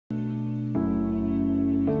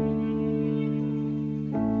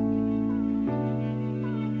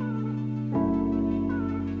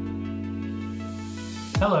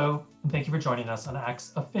Hello, and thank you for joining us on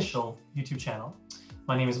ACT's official YouTube channel.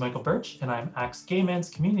 My name is Michael Birch, and I'm ACT's Gay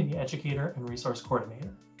Men's Community Educator and Resource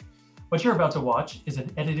Coordinator. What you're about to watch is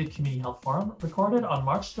an edited community health forum recorded on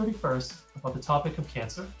March 31st about the topic of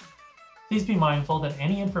cancer. Please be mindful that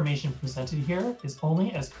any information presented here is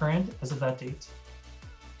only as current as of that date.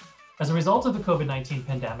 As a result of the COVID-19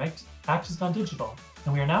 pandemic, ACT has gone digital,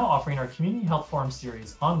 and we are now offering our community health forum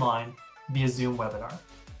series online via Zoom webinar.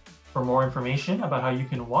 For more information about how you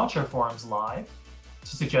can watch our forums live,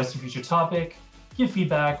 to suggest a future topic, give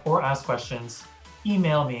feedback, or ask questions,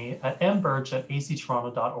 email me at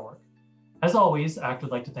mbirch@actoronto.org. As always, ACT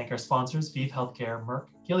would like to thank our sponsors, ViV Healthcare, Merck,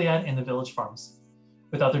 Gilead, and the Village Farms.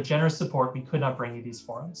 Without their generous support, we could not bring you these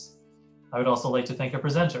forums. I would also like to thank our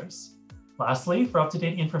presenters. Lastly, for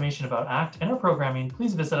up-to-date information about ACT and our programming,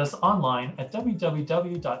 please visit us online at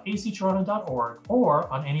www.actoronto.org or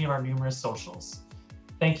on any of our numerous socials.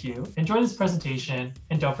 Thank you. Enjoy this presentation,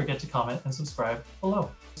 and don't forget to comment and subscribe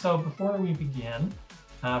below. So before we begin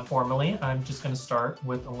formally, I'm just going to start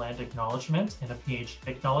with a land acknowledgement and a page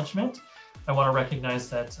acknowledgement. I want to recognize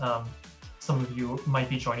that some of you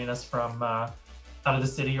might be joining us from out of the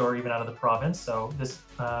city or even out of the province. So this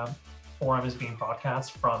forum is being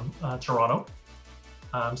broadcast from Toronto.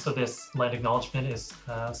 So this land acknowledgement is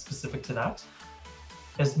specific to that.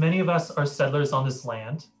 As many of us are settlers on this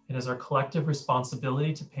land, it is our collective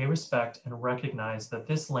responsibility to pay respect and recognize that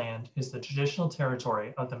this land is the traditional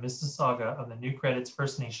territory of the Mississauga of the New Credits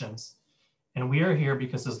First Nations, and we are here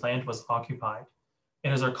because this land was occupied.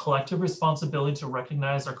 It is our collective responsibility to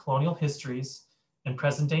recognize our colonial histories and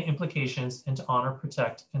present-day implications and to honor,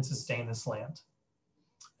 protect, and sustain this land.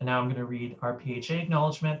 And now I'm going to read our PHA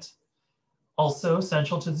acknowledgement. Also,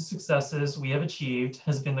 central to the successes we have achieved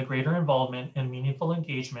has been the greater involvement and meaningful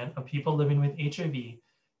engagement of people living with HIV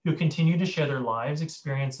who continue to share their lives,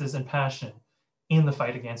 experiences, and passion in the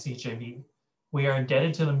fight against HIV. We are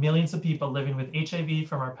indebted to the millions of people living with HIV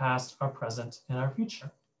from our past, our present, and our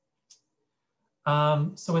future.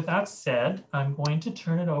 So with that said, I'm going to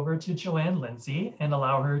turn it over to Joanne Lindsay and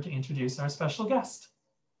allow her to introduce our special guest.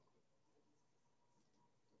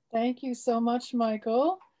 Thank you so much,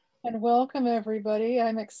 Michael, and welcome everybody.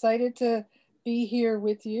 I'm excited to be here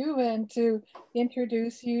with you and to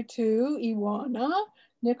introduce you to Ioana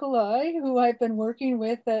Nicolau, who I've been working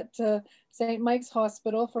with at St. Mike's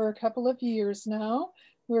Hospital for a couple of years now.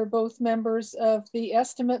 We're both members of the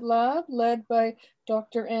Estimate Lab led by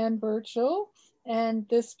Dr. Ann Burchell. And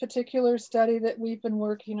this particular study that we've been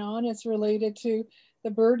working on is related to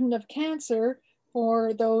the burden of cancer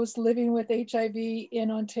for those living with HIV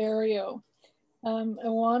in Ontario.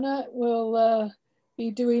 Ioana will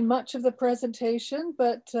be doing much of the presentation,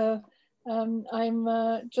 but I'm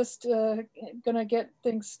just gonna get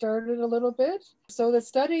things started a little bit. So the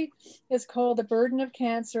study is called The Burden of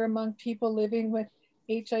Cancer Among People Living with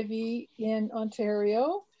HIV in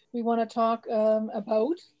Ontario. We wanna talk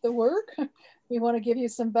about the work. We wanna give you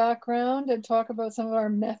some background and talk about some of our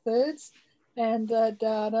methods and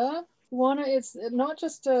data. Ioana is not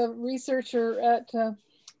just a researcher at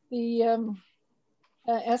the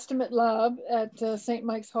Estimate Lab at St.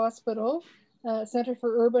 Mike's Hospital, Center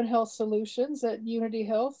for Urban Health Solutions at Unity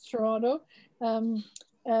Health, Toronto.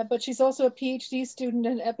 But she's also a PhD student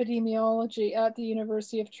in epidemiology at the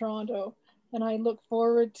University of Toronto. And I look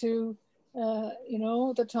forward to, you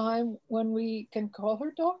know, the time when we can call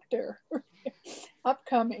her doctor.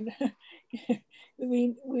 Upcoming. I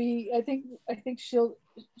think she'll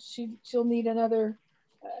need another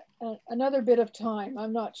bit of time.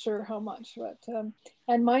 I'm not sure how much, but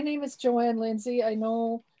and my name is Joanne Lindsay. I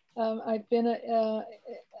know I've been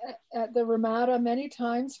at the Ramada many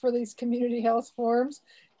times for these community health forums.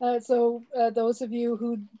 So those of you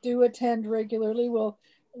who do attend regularly will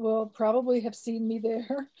probably have seen me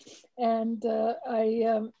there. And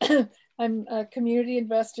I'm a community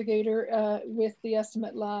investigator with the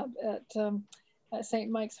Estimate Lab at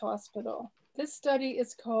St. Mike's Hospital. This study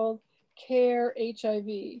is called CARE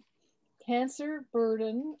HIV, Cancer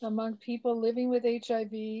Burden Among People Living with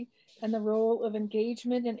HIV and the Role of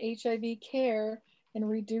Engagement in HIV Care in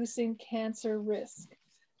Reducing Cancer Risk.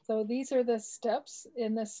 So these are the steps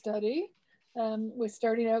in this study. We're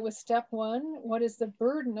starting out with step one. What is the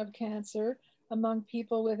burden of cancer among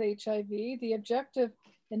people with HIV? The objective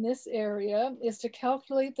in this area is to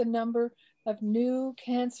calculate the number of new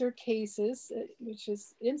cancer cases, which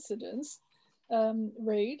is incidence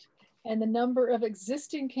rate, and the number of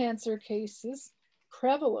existing cancer cases,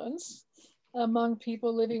 prevalence, among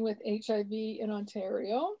people living with HIV in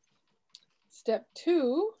Ontario. Step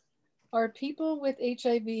two, are people with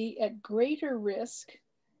HIV at greater risk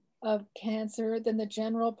of cancer than the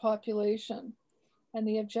general population? And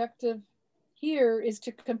the objective here is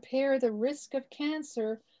to compare the risk of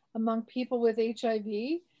cancer among people with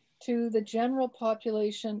HIV to the general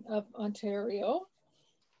population of Ontario.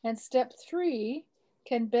 And step 3,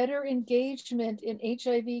 can better engagement in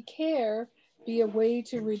HIV care be a way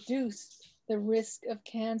to reduce the risk of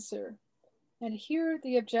cancer? And here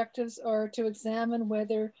the objectives are to examine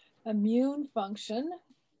whether immune function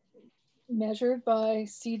measured by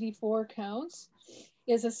CD4 counts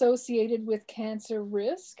is associated with cancer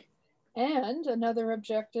risk. And another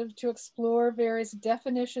objective to explore various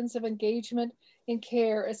definitions of engagement in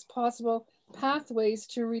care as possible pathways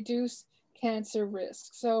to reduce cancer risk.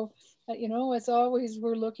 So, you know, as always,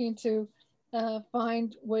 we're looking to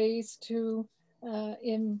find ways to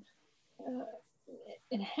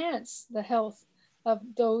enhance the health of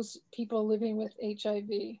those people living with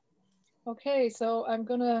HIV. Okay, so I'm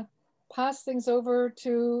gonna pass things over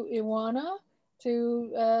to Ioana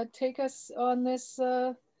to take us on this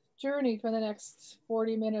journey for the next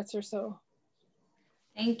 40 minutes or so.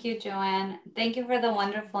 Thank you, Joanne. Thank you for the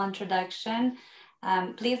wonderful introduction.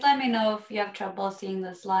 Please let me know if you have trouble seeing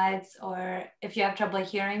the slides or if you have trouble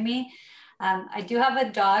hearing me. I do have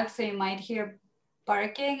a dog, so you might hear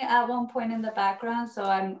barking at one point in the background, so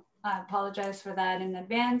I apologize for that in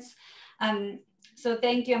advance. So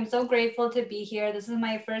thank you, I'm so grateful to be here. This is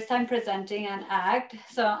my first time presenting an ACT,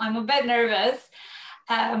 so I'm a bit nervous.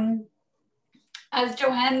 As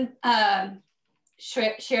Joanne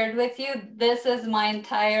shared with you, this is my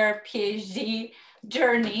entire PhD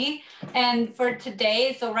journey. And for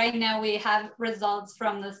today, so right now we have results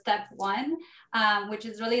from the step 1, which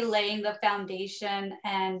is really laying the foundation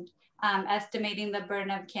and estimating the burden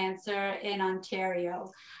of cancer in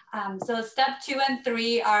Ontario. So step 2 and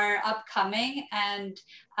 3 are upcoming, and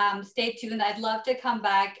stay tuned. I'd love to come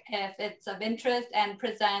back if it's of interest and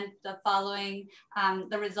present the following,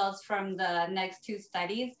 the results from the next 2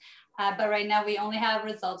 studies. But right now we only have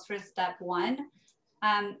results for step 1.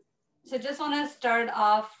 So just want to start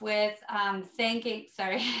off with thanking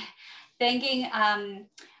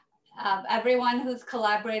everyone who's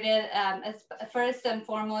collaborated. As first and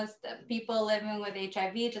foremost, people living with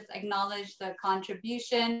HIV, just acknowledge the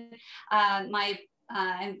contribution.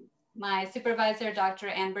 My supervisor, Dr.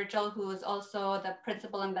 Ann Burchell, who is also the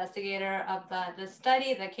principal investigator of the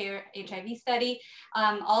study, the CARE HIV study,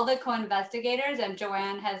 all the co-investigators, and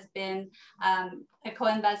Joanne has been a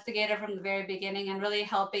co-investigator from the very beginning and really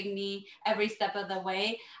helping me every step of the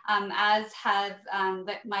way, as have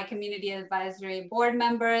my community advisory board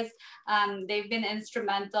members. They've been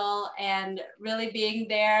instrumental and really being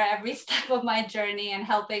there every step of my journey and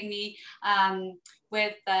helping me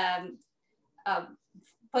with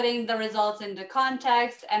putting the results into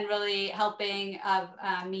context and really helping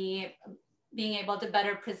me being able to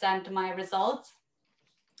better present my results.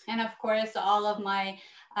 And of course, all of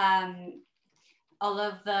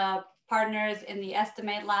the partners in the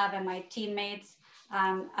Estimate Lab and my teammates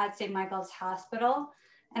at St. Michael's Hospital.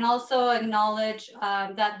 And also acknowledge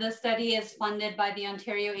that this study is funded by the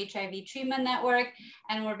Ontario HIV Treatment Network,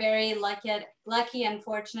 and we're very lucky and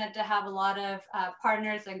fortunate to have a lot of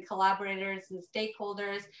partners and collaborators and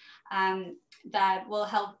stakeholders that will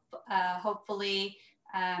help hopefully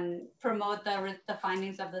promote the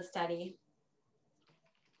findings of the study.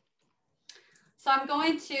 So I'm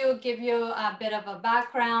going to give you a bit of a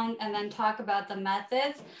background and then talk about the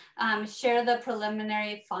methods, share the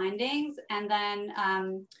preliminary findings, and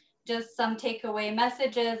then just some takeaway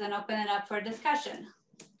messages and open it up for discussion.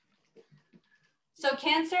 So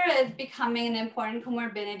cancer is becoming an important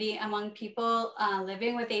comorbidity among people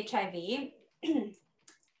living with HIV.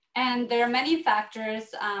 And there are many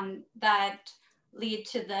factors that lead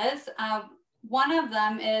to this. One of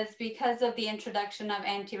them is because of the introduction of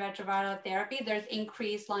antiretroviral therapy, there's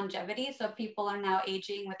increased longevity. So people are now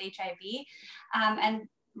aging with HIV, and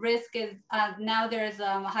risk is, now there's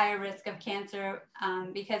a higher risk of cancer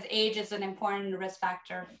because age is an important risk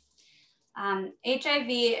factor. HIV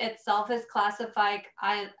itself is classified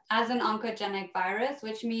as an oncogenic virus,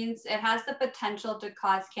 which means it has the potential to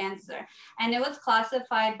cause cancer. And it was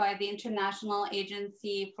classified by the International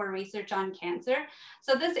Agency for Research on Cancer.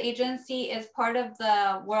 So this agency is part of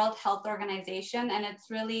the World Health Organization, and it's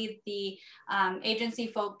really the agency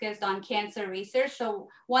focused on cancer research. So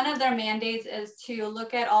one of their mandates is to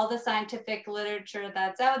look at all the scientific literature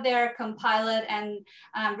that's out there, compile it, and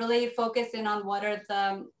really focus in on what are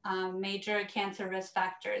the major cancer risk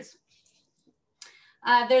factors.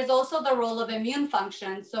 There's also the role of immune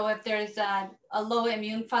function. So if there's a low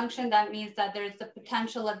immune function, that means that there's the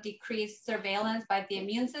potential of decreased surveillance by the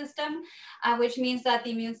immune system, which means that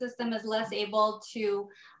the immune system is less able to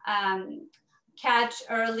catch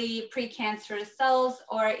early precancerous cells,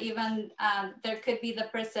 or even there could be the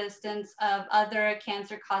persistence of other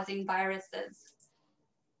cancer-causing viruses.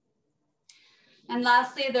 And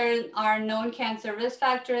lastly, there are known cancer risk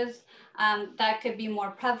factors that could be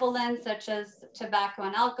more prevalent, such as tobacco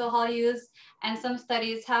and alcohol use. And some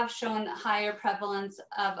studies have shown higher prevalence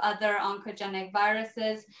of other oncogenic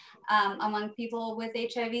viruses among people with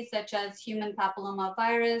HIV, such as human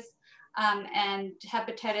papillomavirus and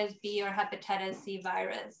hepatitis B or hepatitis C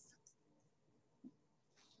virus.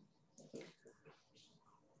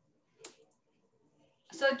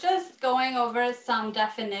 So just going over some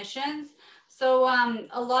definitions. So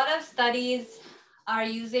a lot of studies are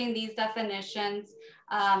using these definitions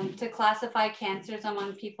to classify cancers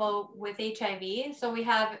among people with HIV. So we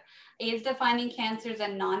have AIDS-defining cancers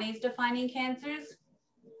and non-AIDS-defining cancers.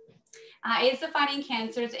 AIDS-defining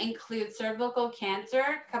cancers include cervical cancer,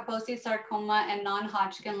 Kaposi sarcoma, and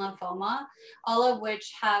non-Hodgkin lymphoma, all of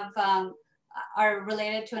which have are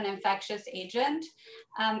related to an infectious agent.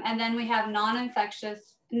 And then we have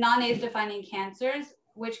non-infectious, non-AIDS-defining cancers,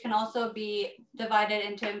 which can also be divided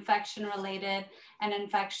into infection-related and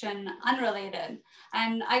infection-unrelated.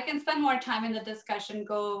 And I can spend more time in the discussion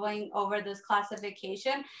going over this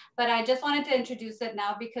classification, but I just wanted to introduce it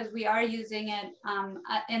now because we are using it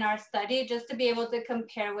in our study just to be able to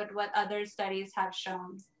compare with what other studies have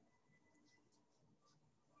shown.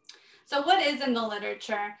 So what is in the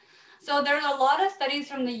literature? So there's a lot of studies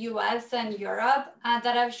from the US and Europe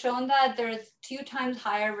that have shown that there's 2 times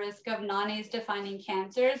higher risk of non-AIDS defining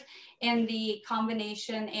cancers in the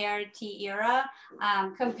combination ART era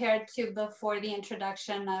compared to before the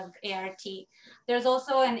introduction of ART. There's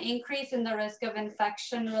also an increase in the risk of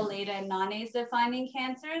infection-related non-AIDS defining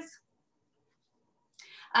cancers.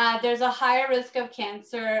 There's a higher risk of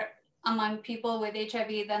cancer among people with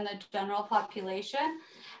HIV than the general population.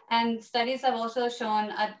 And studies have also shown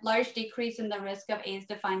a large decrease in the risk of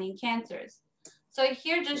AIDS-defining cancers. So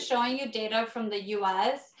here, just showing you data from the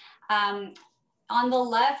US. On the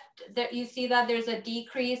left, you see that there's a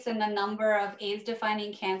decrease in the number of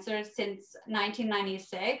AIDS-defining cancers since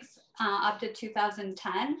 1996 up to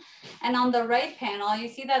 2010. And on the right panel, you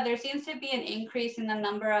see that there seems to be an increase in the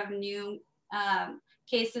number of new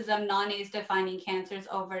cases of non-AIDS defining cancers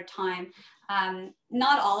over time.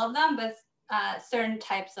 Not all of them, but certain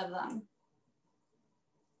types of them.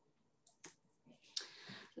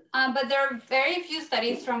 But there are very few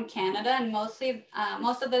studies from Canada, and most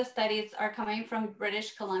of the studies are coming from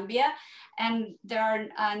British Columbia, and there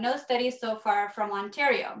are no studies so far from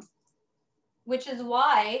Ontario, which is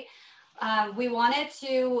why we wanted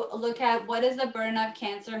to look at what is the burden of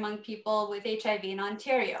cancer among people with HIV in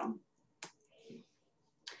Ontario.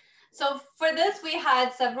 So for this, we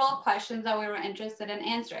had several questions that we were interested in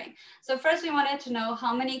answering. So first, we wanted to know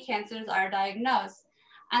how many cancers are diagnosed.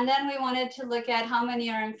 And then we wanted to look at how many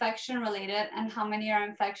are infection-related and how many are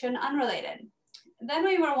infection-unrelated. Then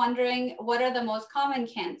we were wondering what are the most common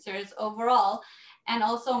cancers overall, and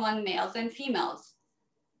also among males and females.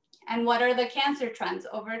 And what are the cancer trends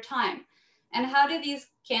over time? And how do these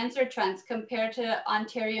cancer trends compare to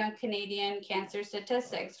Ontario and Canadian cancer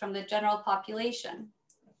statistics from the general population?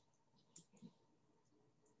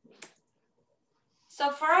 So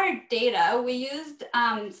for our data, we used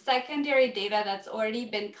secondary data that's already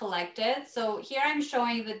been collected. So here I'm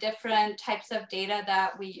showing the different types of data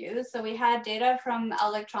that we use. So we had data from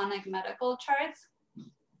electronic medical charts.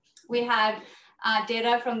 We had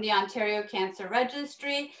data from the Ontario Cancer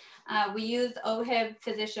Registry. We used OHIP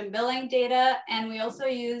physician billing data, and we also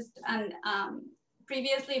used a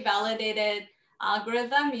previously validated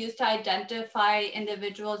algorithm used to identify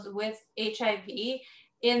individuals with HIV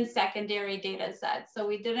in secondary data sets. So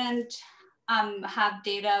we didn't have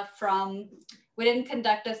data from, we didn't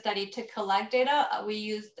conduct a study to collect data. We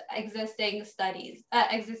used existing studies,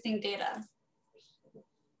 existing data.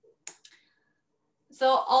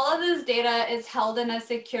 So all of this data is held in a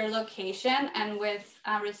secure location and with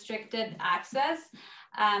restricted access.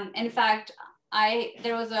 In fact,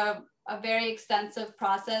 there was a very extensive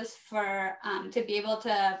process for to be able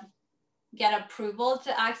to get approval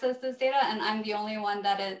to access this data, and I'm the only one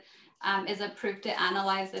that is approved to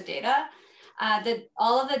analyze the data.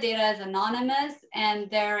 All of the data is anonymous, and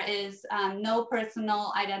there is no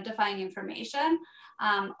personal identifying information.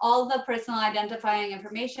 All the personal identifying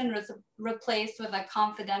information was replaced with a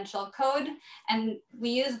confidential code, and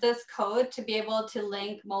we use this code to be able to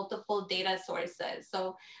link multiple data sources.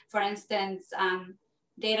 So for instance,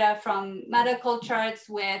 data from medical charts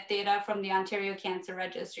with data from the Ontario Cancer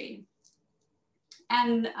Registry.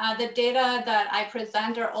 And the data that I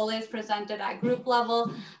present are always presented at group level.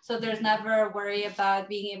 So there's never a worry about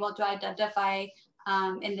being able to identify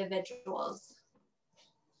individuals.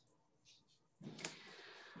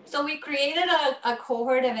 So we created a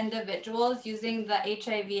cohort of individuals using the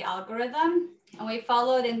HIV algorithm, and we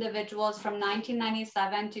followed individuals from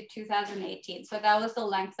 1997 to 2018. So that was the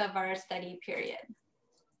length of our study period.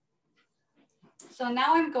 So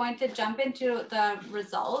now I'm going to jump into the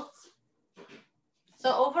results.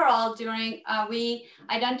 So overall, we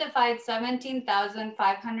identified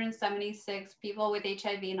 17,576 people with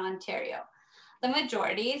HIV in Ontario. The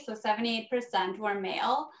majority, so 78%, were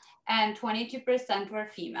male and 22% were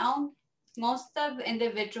female. Most of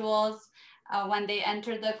individuals, when they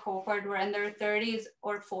entered the cohort, were in their 30s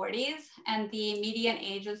or 40s, and the median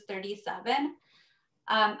age was 37.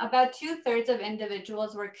 About 2/3 of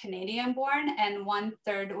individuals were Canadian-born and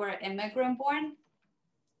 1/3 were immigrant-born.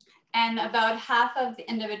 And about half of the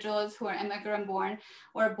individuals who are immigrant-born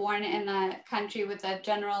were born in a country with a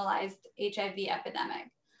generalized HIV epidemic.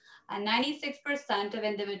 96% of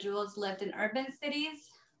individuals lived in urban cities,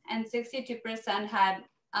 and 62% had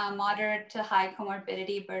moderate to high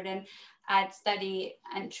comorbidity burden at study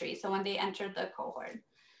entry, so when they entered the cohort.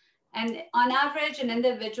 And on average, an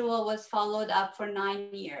individual was followed up for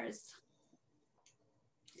 9 years.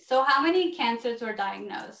 So how many cancers were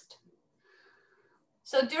diagnosed?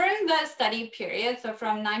 So during the study period, so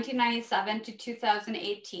from 1997 to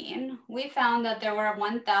 2018, we found that there were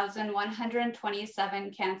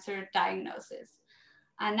 1,127 cancer diagnoses.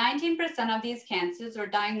 19% of these cancers were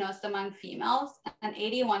diagnosed among females, and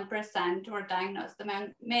 81% were diagnosed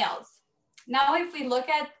among males. Now, if we look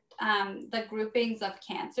at the groupings of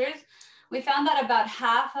cancers, we found that about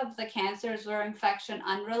half of the cancers were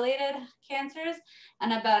infection-unrelated cancers,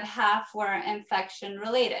 and about half were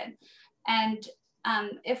infection-related. And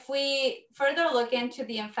if we further look into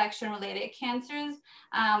the infection-related cancers,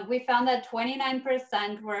 we found that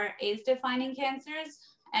 29% were AIDS-defining cancers,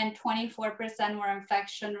 and 24% were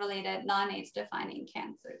infection-related non-AIDS-defining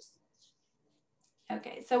cancers.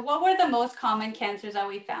 Okay, so what were the most common cancers that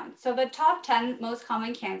we found? So the top 10 most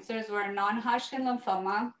common cancers were non-Hodgkin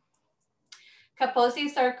lymphoma, Kaposi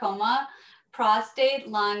sarcoma, prostate,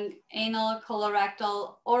 lung, anal,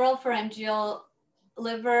 colorectal, oropharyngeal,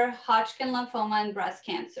 liver, Hodgkin lymphoma, and breast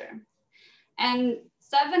cancer. And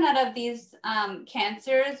 7 out of these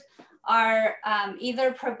cancers are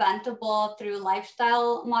either preventable through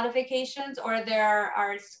lifestyle modifications, or there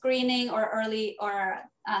are screening or early, or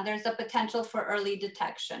there's a potential for early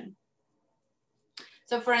detection.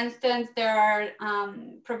 So for instance, there are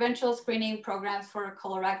provincial screening programs for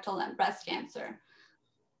colorectal and breast cancer.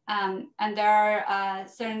 And there are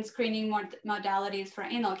certain screening modalities for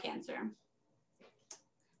anal cancer.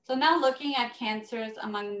 So now looking at cancers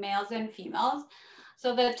among males and females.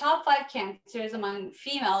 So the top 5 cancers among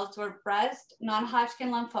females were breast, non-Hodgkin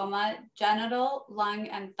lymphoma, genital, lung,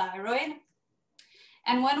 and thyroid.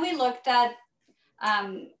 And when we looked at,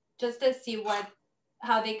 just to see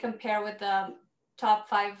how they compare with the top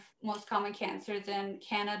 5 most common cancers in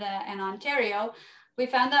Canada and Ontario, we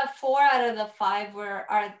found that 4 out of the 5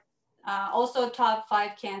 are also top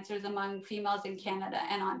 5 cancers among females in Canada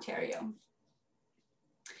and Ontario.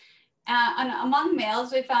 And among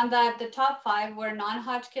males, we found that the top 5 were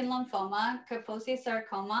non-Hodgkin lymphoma, Kaposi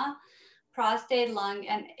sarcoma, prostate, lung,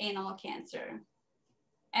 and anal cancer.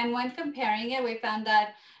 And when comparing it, we found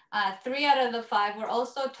that 3 out of the 5 were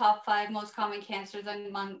also top 5 most common cancers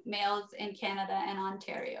among males in Canada and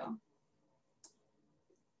Ontario.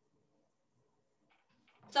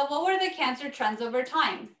 So what were the cancer trends over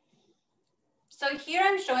time? So here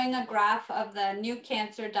I'm showing a graph of the new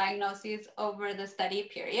cancer diagnoses over the study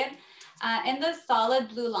period. In the solid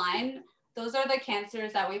blue line, those are the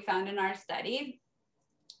cancers that we found in our study.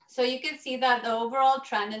 So you can see that the overall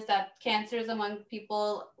trend is that cancers among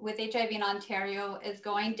people with HIV in Ontario is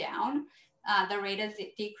going down. The rate is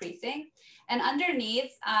decreasing. And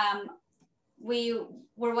underneath, we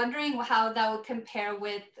were wondering how that would compare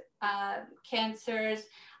with cancers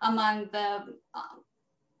among the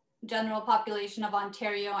general population of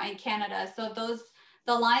Ontario and Canada. So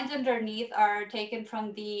the lines underneath are taken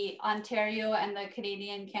from the Ontario and the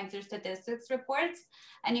Canadian Cancer Statistics reports.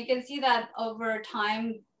 And you can see that over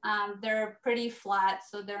time, they're pretty flat,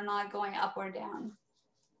 so they're not going up or down.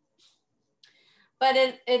 But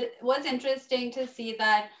it was interesting to see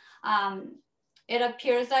that it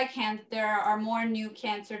appears that there are more new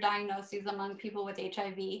cancer diagnoses among people with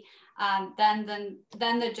HIV than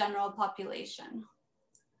the general population.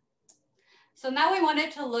 So now we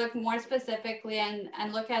wanted to look more specifically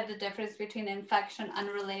and look at the difference between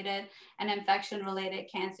infection-unrelated and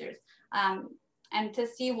infection-related cancers. and to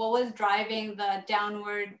see what was driving the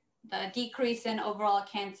decrease in overall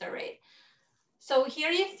cancer rate. So here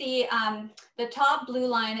you see the top blue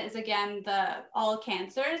line is again all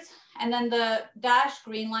cancers, and then the dashed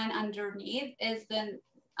green line underneath is the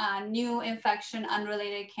new infection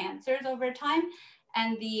unrelated cancers over time,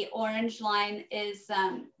 and the orange line is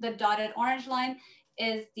the dotted orange line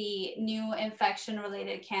is the new infection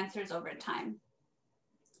related cancers over time.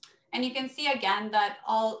 And you can see again that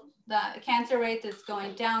all the cancer rate is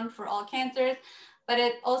going down for all cancers, but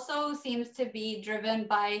it also seems to be driven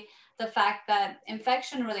by the fact that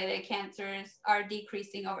infection-related cancers are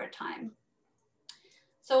decreasing over time.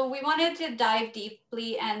 So we wanted to dive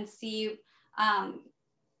deeply and see,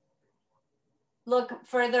 look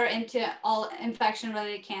further into all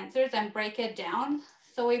infection-related cancers and break it down.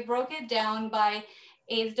 So we broke it down by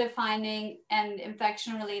AIDS defining and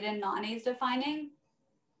infection-related non-AIDS defining.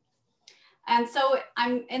 And so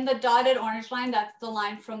I'm in the dotted orange line, that's the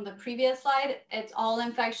line from the previous slide. It's all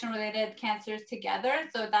infection-related cancers together.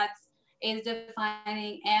 So that's AIDS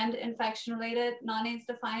defining and infection-related non-AIDS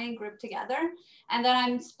defining grouped together. And then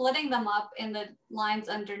I'm splitting them up in the lines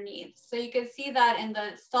underneath. So you can see that in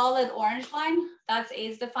the solid orange line, that's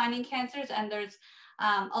AIDS defining cancers, and there's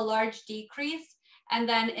a large decrease. And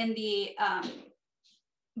then in the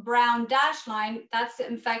brown dashed line, that's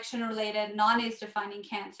infection-related non-AIDS defining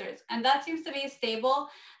cancers. And that seems to be stable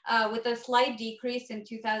with a slight decrease in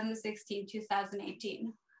 2016,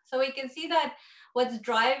 2018. So we can see that what's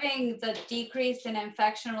driving the decrease in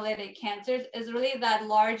infection-related cancers is really that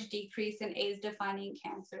large decrease in AIDS defining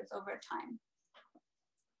cancers over time.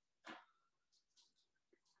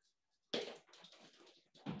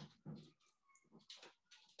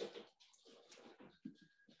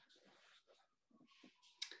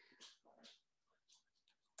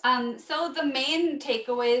 So the main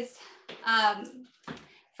takeaways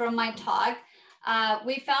from my talk,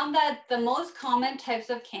 we found that the most common types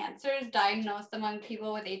of cancers diagnosed among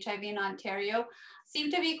people with HIV in Ontario seem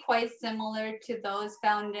to be quite similar to those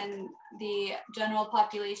found in the general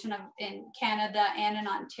population in Canada and in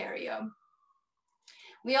Ontario.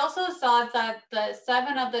 We also saw that the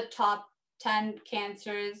 7 of the top 10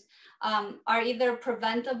 cancers are either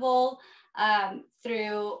preventable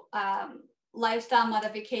through lifestyle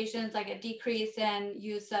modifications, like a decrease in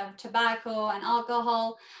use of tobacco and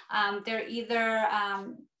alcohol. They're either,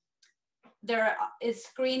 there is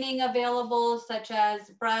screening available, such as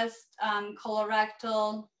breast,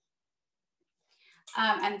 colorectal,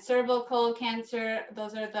 and cervical cancer.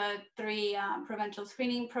 Those are the 3 preventive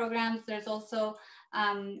screening programs. There's also,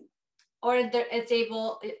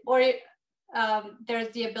 there's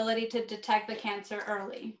the ability to detect the cancer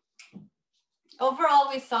early. Overall,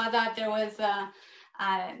 we saw that there was a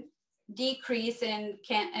decrease in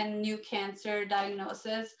new cancer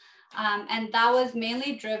diagnosis, and that was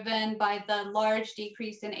mainly driven by the large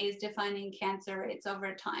decrease in AIDS-defining cancer rates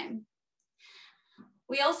over time.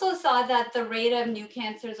 We also saw that the rate of new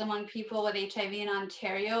cancers among people with HIV in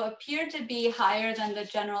Ontario appeared to be higher than the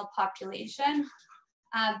general population.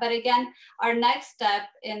 But again, our next step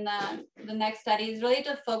in the next study is really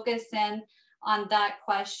to focus in on that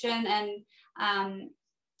question and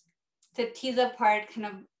to tease apart kind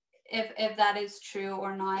of if that is true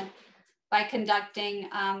or not by conducting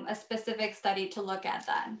a specific study to look at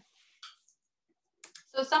that.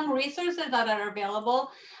 So some resources that are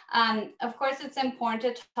available, of course, it's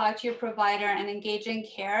important to talk to your provider and engage in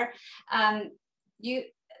care.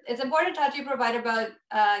 It's important to talk to your provider about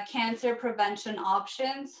cancer prevention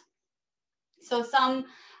options. So some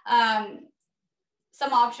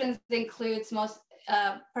options include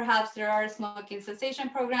perhaps there are smoking cessation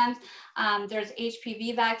programs, there's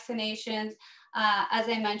HPV vaccinations. As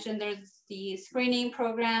I mentioned, there's the screening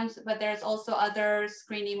programs, but there's also other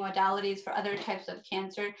screening modalities for other types of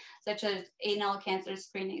cancer, such as anal cancer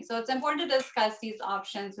screening. So it's important to discuss these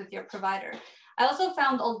options with your provider. I also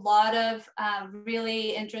found a lot of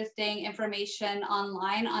really interesting information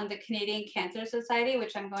online on the Canadian Cancer Society,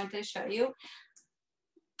 which I'm going to show you.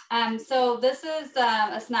 So this is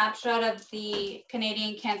a snapshot of the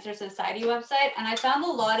Canadian Cancer Society website, and I found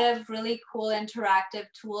a lot of really cool interactive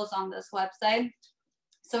tools on this website.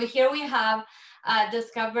 So here we have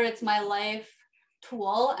Discover It's My Life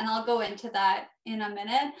tool, and I'll go into that in a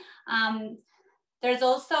minute. There's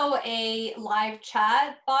also a live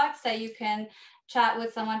chat box that you can chat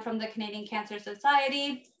with someone from the Canadian Cancer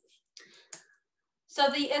Society. So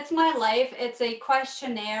the It's My Life, it's a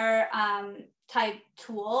questionnaire type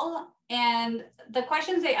tool, and the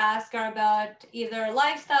questions they ask are about either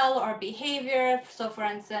lifestyle or behavior. So for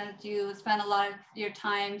instance, you spend a lot of your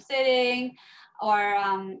time sitting or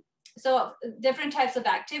so different types of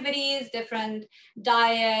activities, different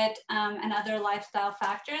diet, and other lifestyle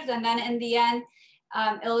factors. And then in the end,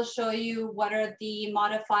 it'll show you what are the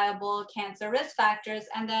modifiable cancer risk factors.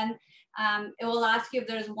 And then it will ask you if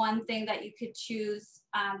there's one thing that you could choose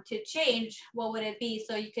to change, what would it be?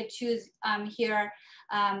 So you could choose here,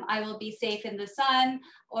 I will be safe in the sun,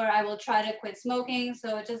 or I will try to quit smoking.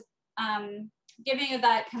 So it just giving you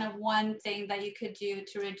that kind of one thing that you could do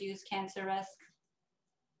to reduce cancer risk.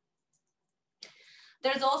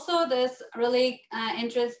 There's also this really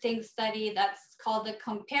interesting study that's called the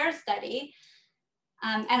COMPARE study.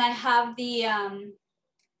 And I have the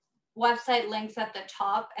website links at the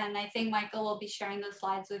top, and I think Michael will be sharing the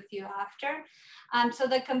slides with you after. So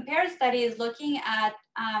the COMPARE study is looking at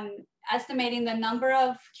estimating the number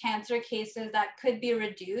of cancer cases that could be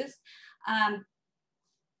reduced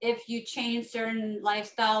if you change certain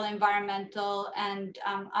lifestyle, environmental, and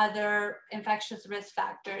other infectious risk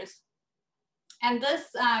factors. And this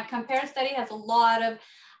COMPARE study has a lot of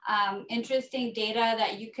interesting data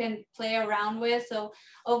that you can play around with. So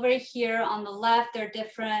over here on the left, there are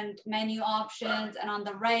different menu options, and on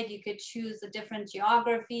the right, you could choose a different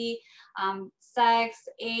geography, sex,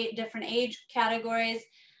 different age categories.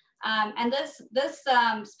 And this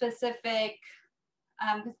specific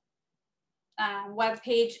web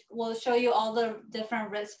page will show you all the different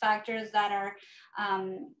risk factors that are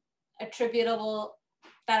attributable,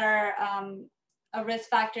 that are a risk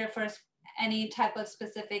factor for any type of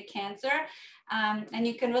specific cancer. And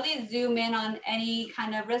you can really zoom in on any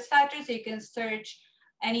kind of risk factor. So you can search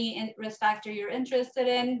any risk factor you're interested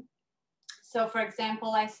in. So for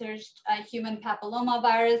example, I searched human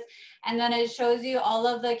papillomavirus, and then it shows you all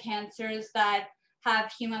of the cancers that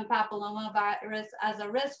have human papillomavirus as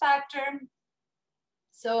a risk factor.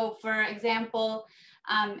 So for example,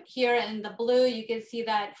 here in the blue, you can see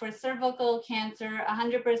that for cervical cancer,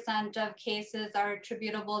 100% of cases are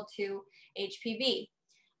attributable to HPV.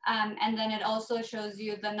 And then it also shows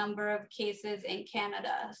you the number of cases in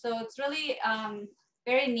Canada. So it's really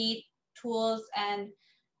very neat tools, and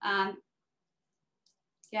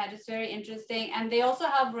yeah, just very interesting. And they also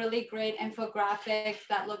have really great infographics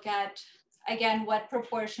that look at, again, what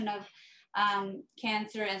proportion of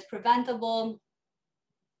cancer is preventable.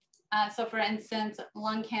 So for instance,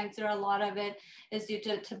 lung cancer, a lot of it is due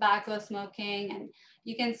to tobacco smoking, and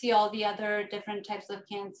you can see all the other different types of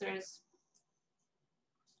cancers.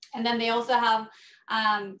 And then they also have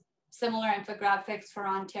similar infographics for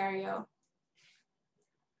Ontario.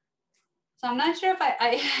 So I'm not sure if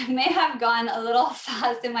I may have gone a little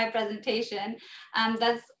fast in my presentation.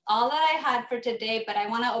 That's all that I had for today, but I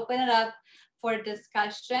want to open it up for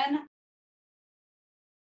discussion.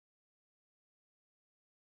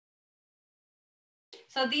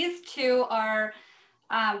 So these two are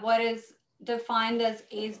what is defined as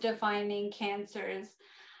AIDS-defining cancers.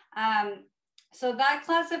 So that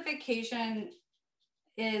classification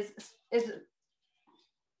is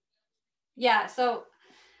yeah. So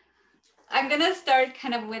I'm gonna start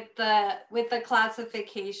kind of with the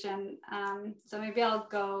classification. So maybe I'll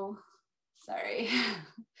go. Sorry.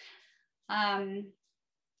 I'll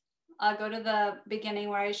go to the beginning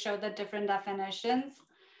where I show the different definitions.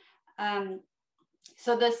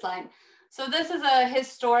 So this slide. So this is a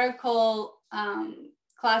historical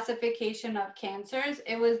classification of cancers.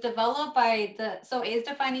 It was developed by so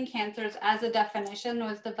AIDS-defining cancers as a definition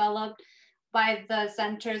was developed by the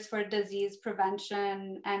Centers for Disease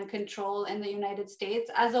Prevention and Control in the United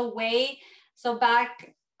States as a way, so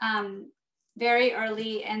back very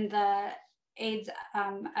early in the AIDS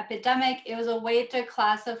epidemic, it was a way to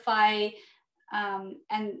classify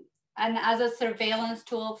and as a surveillance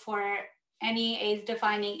tool for any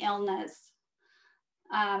AIDS-defining illness,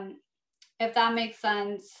 if that makes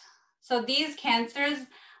sense. So these cancers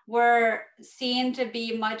were seen to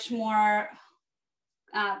be much more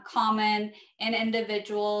common in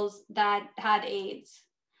individuals that had AIDS.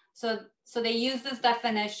 So they use this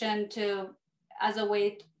definition as a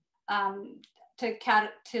way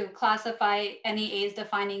to classify any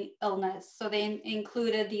AIDS-defining illness. So they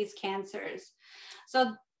included these cancers.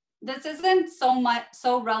 So this isn't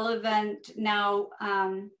so relevant now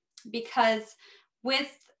because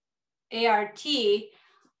with ART,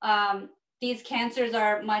 these cancers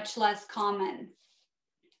are much less common.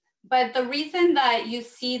 But the reason that you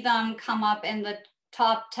see them come up in the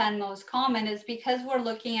top 10 most common is because we're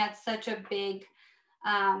looking at such a big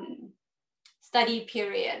study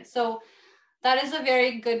period. So that is a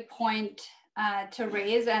very good point to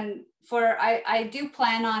raise. And I do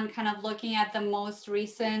plan on kind of looking at the most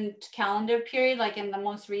recent calendar period, like in the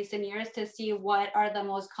most recent years, to see what are the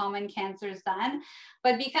most common cancers then.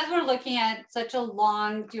 But because we're looking at such a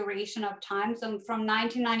long duration of time, so from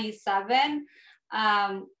 1997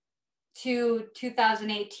 to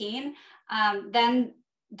 2018, then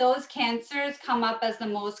those cancers come up as the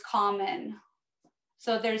most common.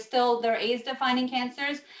 So they're AIDS-defining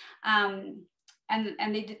cancers, and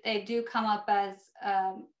they do come up as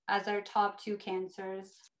our top 2 cancers.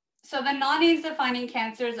 So the non-AIDS-defining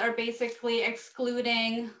cancers are basically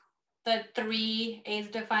excluding the 3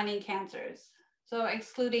 AIDS-defining cancers. So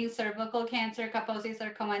excluding cervical cancer, Kaposi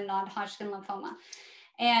sarcoma, and non-Hodgkin lymphoma.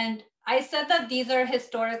 And I said that these are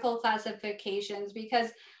historical classifications because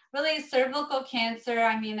really cervical cancer,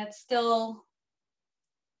 I mean, it's still,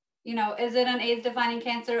 you know, is it an AIDS-defining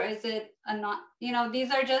cancer? Or is it a not, you know,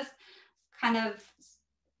 these are just kind of,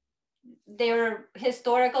 they're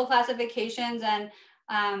historical classifications. And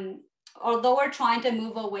although we're trying to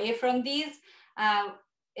move away from these,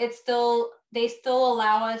 they still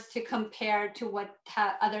allow us to compare to what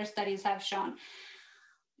other studies have shown.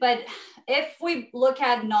 But if we look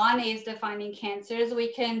at non-AIDS defining cancers,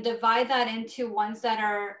 we can divide that into ones that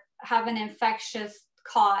have an infectious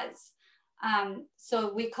cause.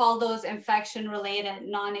 So we call those infection-related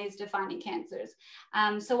non-AIDS defining cancers.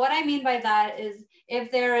 So what I mean by that is if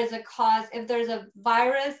there's a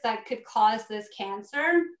virus that could cause this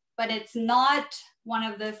cancer, but it's not one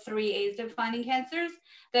of the 3 AIDS defining cancers,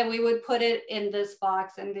 then we would put it in this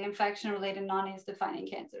box, in the infection-related non-AIDS defining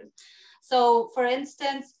cancers. So for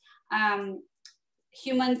instance,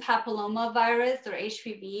 human papillomavirus, or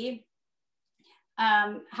HPV,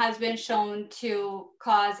 has been shown to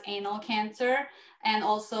cause anal cancer, and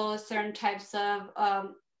also certain types of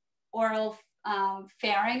oral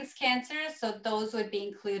pharynx cancers. So those would be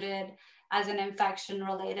included as an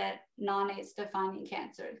infection-related non-AIDS defining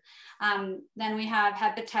cancers. Then we have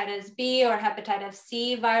hepatitis B or hepatitis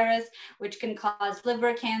C virus, which can cause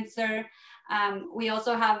liver cancer. We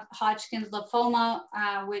also have Hodgkin's lymphoma,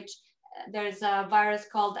 which there's a virus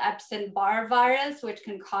called Epstein-Barr virus, which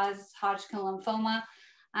can cause Hodgkin lymphoma.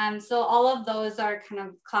 So all of those are kind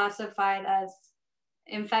of classified as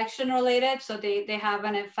infection related. So they have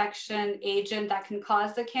an infection agent that can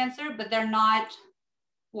cause the cancer, but they're not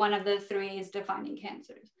one of the 3 AIDS defining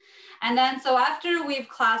cancers. And then, so after we've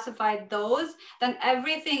classified those, then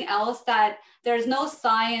everything else that there's no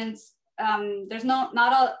science, there's no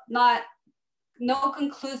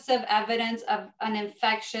conclusive evidence of an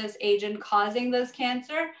infectious agent causing this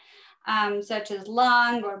cancer, such as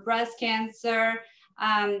lung or breast cancer,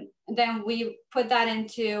 then we put that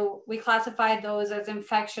we classify those as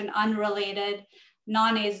infection unrelated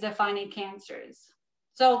non-AIDS defining cancers.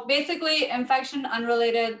 So basically infection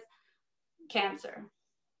unrelated cancer.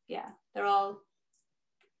 Yeah, they're all,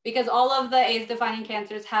 because all of the AIDS defining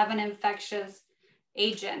cancers have an infectious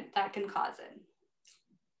agent that can cause it.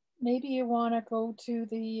 Maybe you want to go to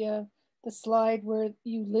the slide where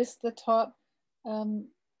you list the top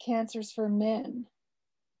cancers for men.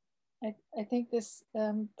 I think this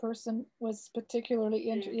person was particularly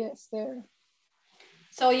interested. Yes, there.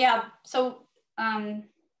 So yeah, so in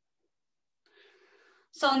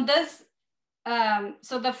this,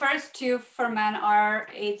 so the first 2 for men are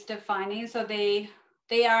AIDS defining. So they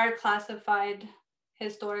are classified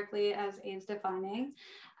historically as AIDS defining.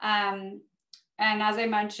 And as I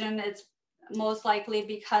mentioned, it's most likely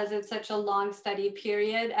because it's such a long study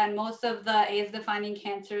period, and most of the AIDS defining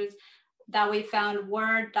cancers that we found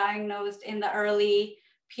were diagnosed in the early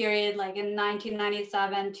period, like in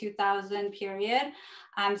 1997, 2000 period.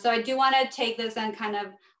 So I do want to take this and kind of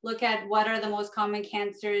look at what are the most common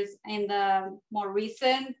cancers in the more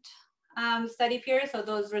recent study period. So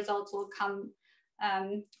those results will come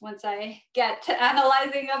once I get to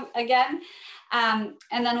analyzing them again. And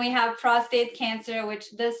then we have prostate cancer,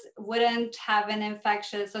 which this wouldn't have an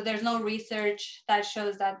infectious, so there's no research that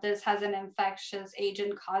shows that this has an infectious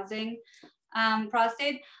agent causing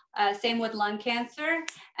prostate. Same with lung cancer.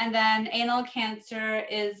 And then anal cancer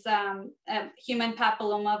is human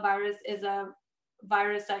papillomavirus is a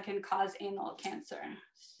virus that can cause anal cancer.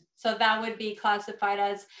 So that would be classified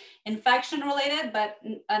as infection related, but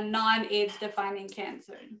a non-AIDS defining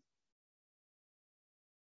cancer.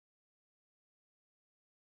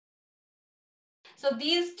 So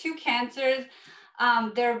these 2 cancers,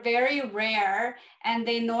 they're very rare, and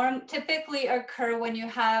they typically occur when you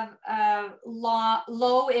have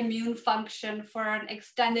low immune function for an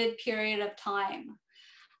extended period of time.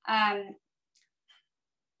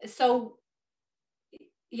 So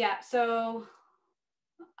yeah, so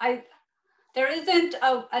there isn't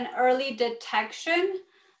an early detection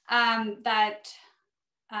that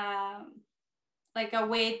like a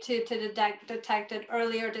way to detect it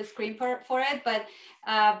earlier to screen for it, but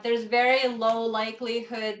there's very low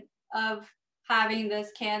likelihood of having this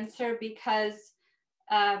cancer because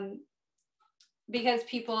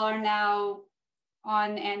people are now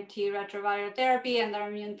on antiretroviral therapy and their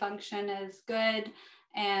immune function is good,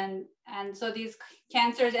 and so these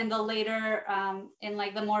cancers in the later in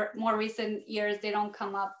like the more recent years, they don't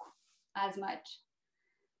come up as much.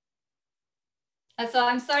 So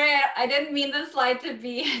I'm sorry, I didn't mean the slide to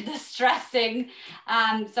be distressing.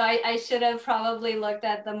 So I should have probably looked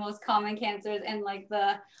at the most common cancers in like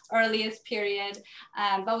the earliest period.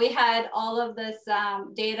 But we had all of this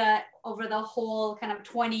data over the whole kind of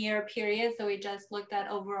 20-year period. So we just looked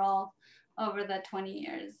at overall over the 20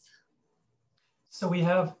 years. So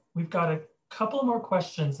we've got a couple more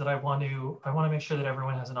questions that I want to make sure that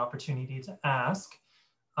everyone has an opportunity to ask.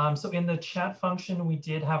 So in the chat function, we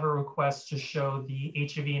did have a request to show the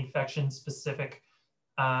HIV infection specific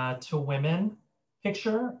to women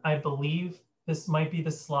picture. I believe this might be the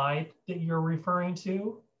slide that you're referring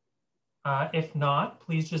to. If not,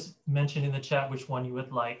 please just mention in the chat which one you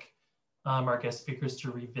would like our guest speakers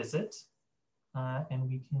to revisit. And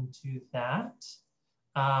we can do that.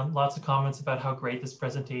 Lots of comments about how great this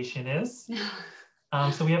presentation is.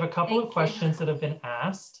 So we have a couple of questions that have been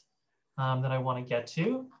asked that I want to get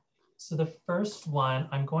to. So the first one,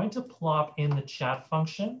 I'm going to plop in the chat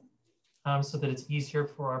function so that it's easier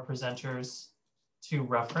for our presenters to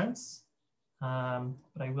reference,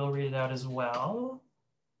 but I will read it out as well.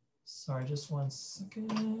 Sorry, just one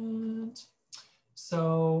second.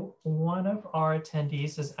 So one of our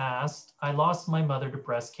attendees has asked, I lost my mother to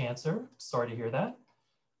breast cancer. Sorry to hear that.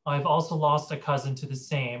 I've also lost a cousin to the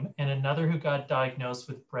same and another who got diagnosed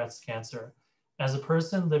with breast cancer. As a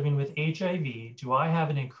person living with HIV, do I have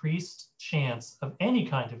an increased chance of any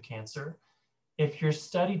kind of cancer? If your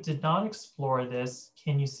study did not explore this,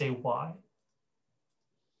 can you say why?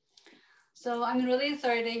 So I'm really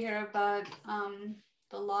sorry to hear about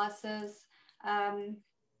the losses. And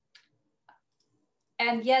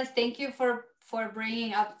yes, thank you for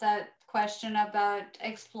bringing up that question about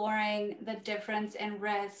exploring the difference in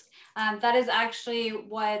risk. That is actually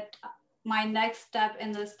what my next step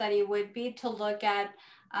in the study would be, to look at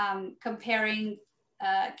comparing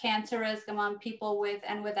cancer risk among people with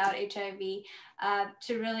and without HIV,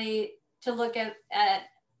 to look at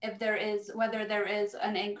whether there is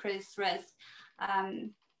an increased risk.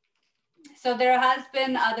 So there has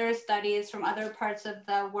been other studies from other parts of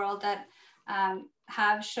the world that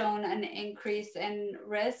have shown an increase in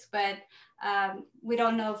risk, but we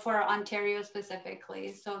don't know for Ontario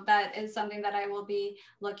specifically. So that is something that I will be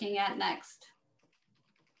looking at next.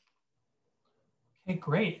 Okay,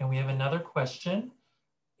 great. And we have another question.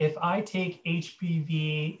 If I take the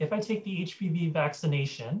HPV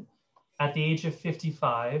vaccination at the age of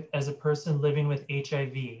 55 as a person living with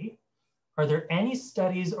HIV, are there any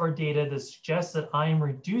studies or data that suggest that I am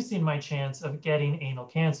reducing my chance of getting anal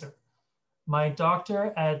cancer? My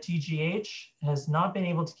doctor at TGH has not been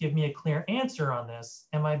able to give me a clear answer on this.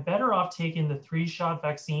 Am I better off taking the 3-shot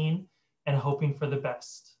vaccine and hoping for the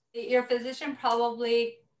best? Your physician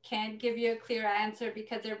probably can't give you a clear answer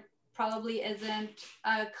because there probably isn't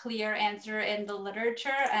a clear answer in the literature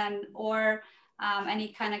or any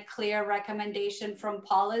kind of clear recommendation from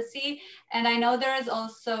policy. And I know there is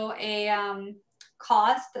also a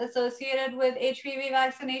cost associated with HPV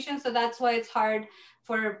vaccination. So that's why it's hard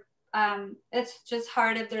for it's just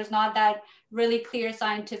hard if there's not that really clear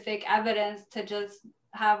scientific evidence to just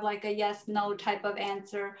have like a yes, no type of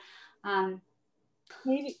answer.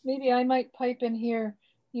 Maybe I might pipe in here,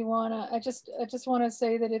 Ioana. I just want to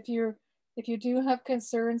say that if you do have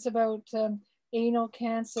concerns about anal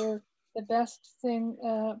cancer, the best thing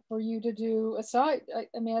for you to do aside,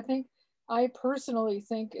 I personally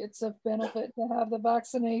think it's of benefit to have the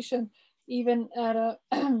vaccination, even at a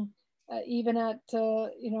even at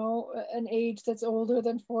an age that's older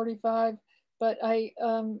than 45. But I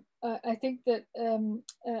think that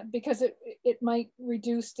because it might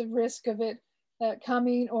reduce the risk of it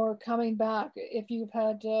coming back if you've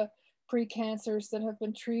had pre-cancers that have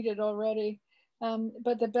been treated already.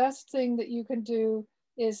 But the best thing that you can do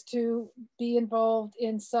is to be involved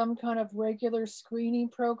in some kind of regular screening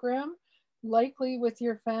program, likely with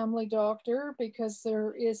your family doctor, because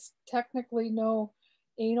there is technically no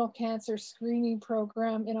anal cancer screening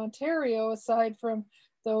program in Ontario aside from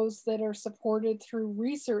those that are supported through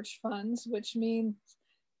research funds, which means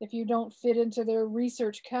if you don't fit into their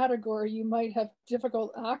research category, you might have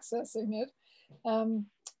difficult accessing it.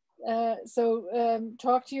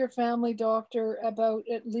 talk to your family doctor about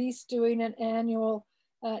at least doing an annual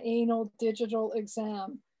anal digital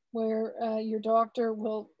exam where your doctor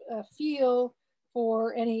will feel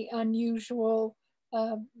for any unusual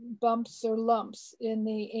bumps or lumps in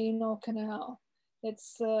the anal canal.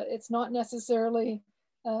 It's not necessarily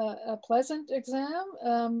a pleasant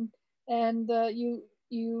exam, and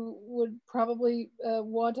you would probably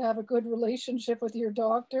want to have a good relationship with your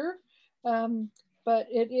doctor. But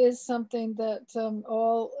it is something that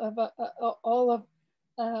all of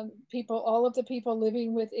the people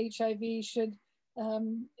living with HIV should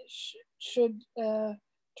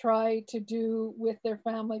try to do with their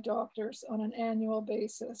family doctors on an annual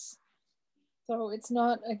basis. So it's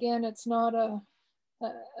not a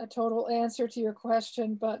total answer to your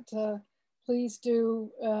question, but please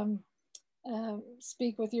do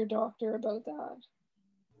speak with your doctor about that.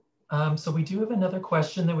 So we do have another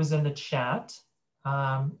question that was in the chat.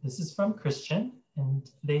 This is from Christian, and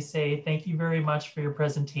they say, thank you very much for your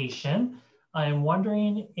presentation. I'm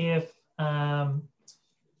wondering if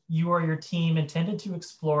you or your team intended to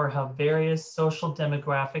explore how various social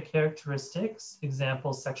demographic characteristics,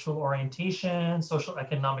 example, sexual orientation, social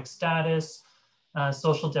economic status,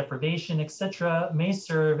 social deprivation, etc., may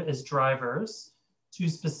serve as drivers to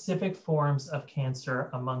specific forms of cancer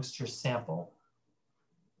amongst your sample.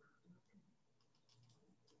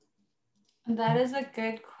 That is a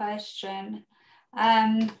good question.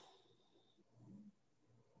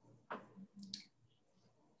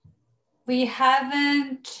 We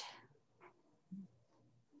haven't,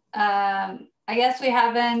 I guess we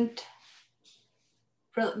haven't,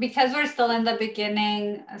 because we're still in the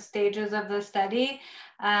beginning stages of the study,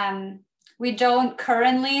 we don't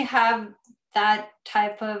currently have that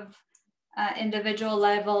type of individual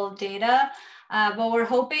level data, but we're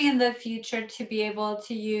hoping in the future to be able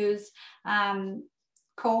to use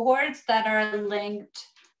cohorts that are linked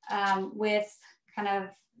with kind of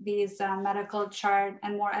these medical chart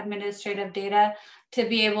and more administrative data to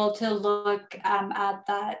be able to look at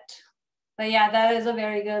that. But yeah, that is a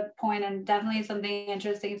very good point and definitely something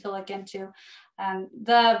interesting to look into.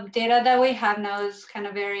 The data that we have now is kind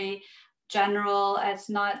of very general. It's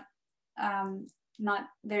not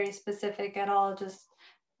very specific at all, just,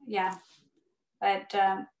 yeah. But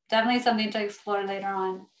definitely something to explore later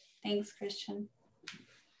on. Thanks, Christian.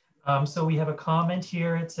 So we have a comment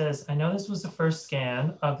here. It says, I know this was the first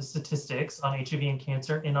scan of the statistics on HIV and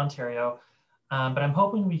cancer in Ontario, but I'm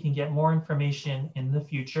hoping we can get more information in the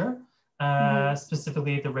future,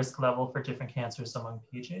 specifically the risk level for different cancers among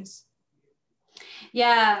PHAs.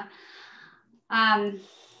 Yeah.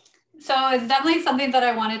 So it's definitely something that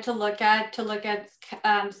I wanted to look at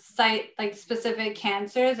specific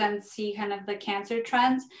cancers and see kind of the cancer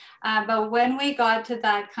trends. But when we got to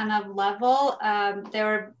that kind of level, there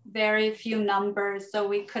were very few numbers, so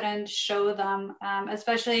we couldn't show them,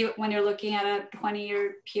 especially when you're looking at a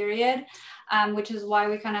 20-year period, which is why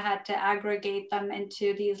we kind of had to aggregate them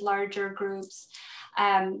into these larger groups.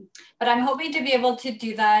 But I'm hoping to be able to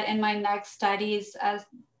do that in my next studies,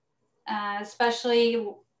 especially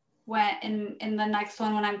when in the next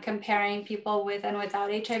one, when I'm comparing people with and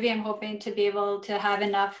without HIV, I'm hoping to be able to have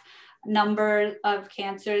enough number of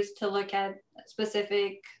cancers to look at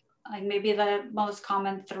specific, like maybe the most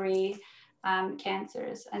common 3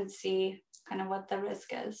 cancers and see kind of what the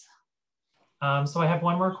risk is. So I have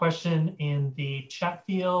one more question in the chat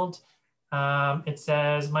field. It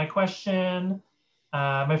says, my first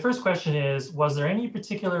question is, was there any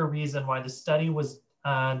particular reason why the study was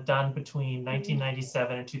done between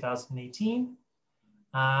 1997 and 2018?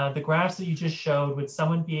 The graphs that you just showed, would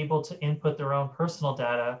someone be able to input their own personal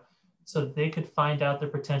data so that they could find out the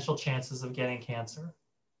potential chances of getting cancer?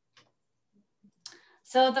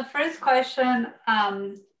 So the first question,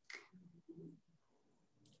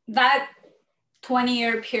 that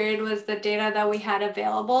 20-year period was the data that we had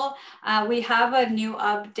available. We have a new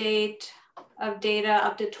update of data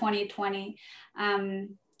up to 2020.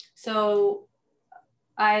 So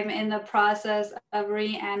I'm in the process of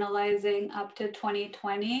reanalyzing up to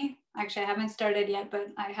 2020. Actually, I haven't started yet, but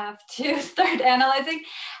I have to start analyzing.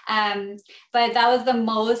 But that was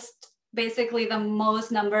basically the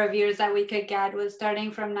most number of years that we could get was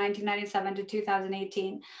starting from 1997 to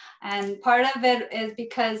 2018. And part of it is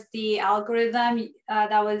because the algorithm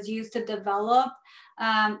that was used to develop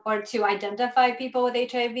or to identify people with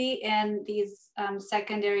HIV in these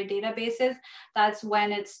secondary databases, that's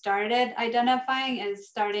when it started identifying, is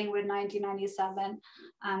starting with 1997.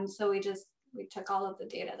 So we took all of the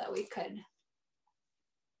data that we could.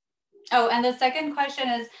 Oh, and the second question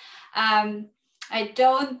is, I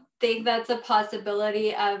don't think that's a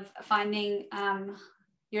possibility of finding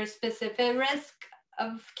your specific risk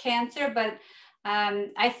of cancer, but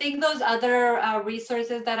I think those other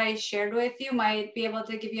resources that I shared with you might be able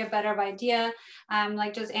to give you a better idea,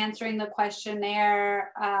 like just answering the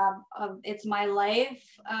questionnaire of It's My Life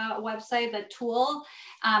website, the tool,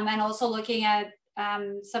 and also looking at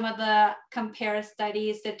some of the compare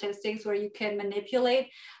study statistics where you can manipulate.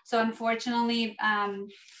 So unfortunately,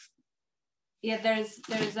 yeah, there's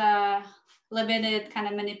a limited kind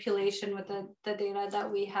of manipulation with the data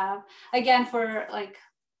that we have, again, for like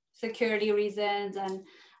security reasons,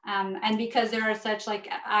 and because there are such like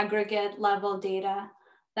aggregate level data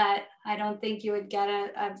that I don't think you would get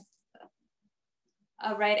a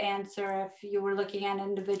right answer if you were looking at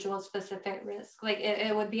individual specific risk. Like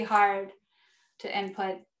it would be hard to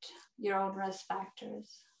input your own risk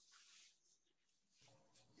factors.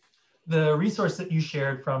 The resource that you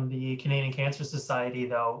shared from the Canadian Cancer Society,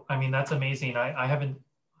 though, I mean, that's amazing. I haven't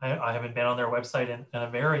been on their website in a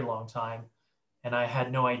very long time, and I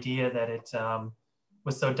had no idea that it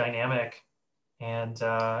was so dynamic and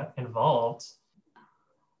involved.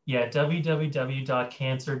 Yeah,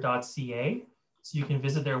 www.cancer.ca. So you can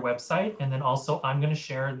visit their website, and then also I'm going to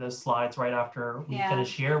share the slides right after we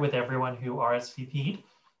finish here with everyone who RSVP'd,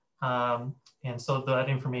 and so that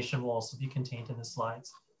information will also be contained in the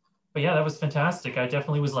slides. But yeah, that was fantastic. I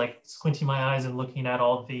definitely was like squinting my eyes and looking at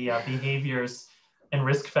all the behaviors and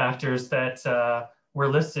risk factors that were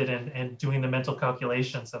listed, and doing the mental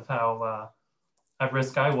calculations of how at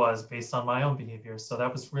risk I was based on my own behaviors. So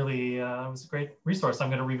that was really, it was a great resource. I'm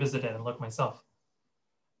going to revisit it and look myself.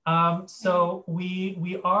 So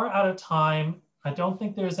we are out of time. I don't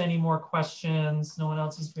think there's any more questions. No one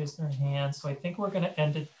else has raised their hand. So I think we're going to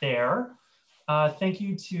end it there. Thank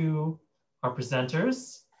you to our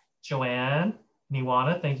presenters. Joanne,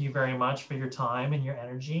 Ioana, thank you very much for your time and your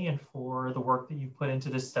energy and for the work that you put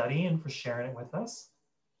into this study and for sharing it with us.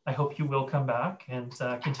 I hope you will come back and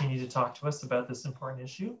continue to talk to us about this important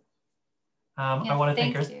issue. Yes, I want to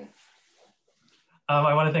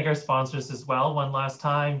thank our sponsors as well. One last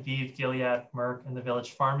time, Vive, Gilead, Merck, and the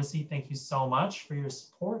Village Pharmacy. Thank you so much for your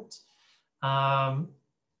support.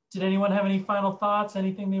 Did anyone have any final thoughts?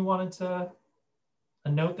 Anything they wanted to,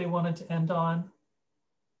 a note they wanted to end on?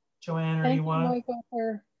 Joanne, or you want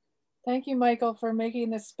to? Thank you, Michael, for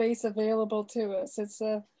making this space available to us. It's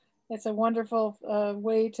a wonderful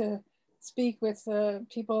way to speak with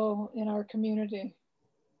people in our community.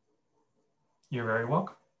 You're very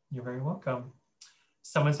welcome. You're very welcome.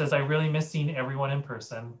 Someone says, I really miss seeing everyone in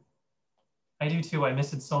person. I do too. I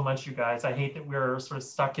miss it so much, you guys. I hate that we're sort of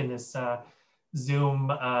stuck in this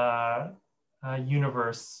Zoom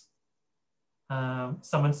universe.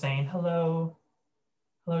 Someone's saying, hello.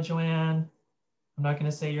 Hello, Joanne. I'm not going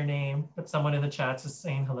to say your name, but someone in the chat is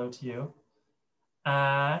saying hello to you.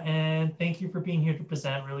 And thank you for being here to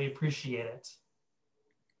present. Really appreciate it.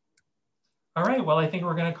 All right, well, I think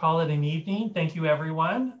we're going to call it an evening. Thank you,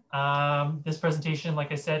 everyone. This presentation,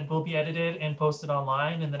 like I said, will be edited and posted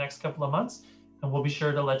online in the next couple of months, and we'll be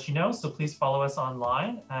sure to let you know. So please follow us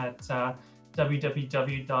online at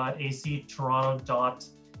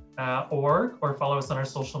www.actoronto.org or follow us on our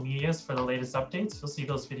social medias for the latest updates. You'll see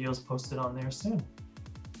those videos posted on there soon.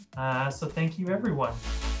 So thank you, everyone.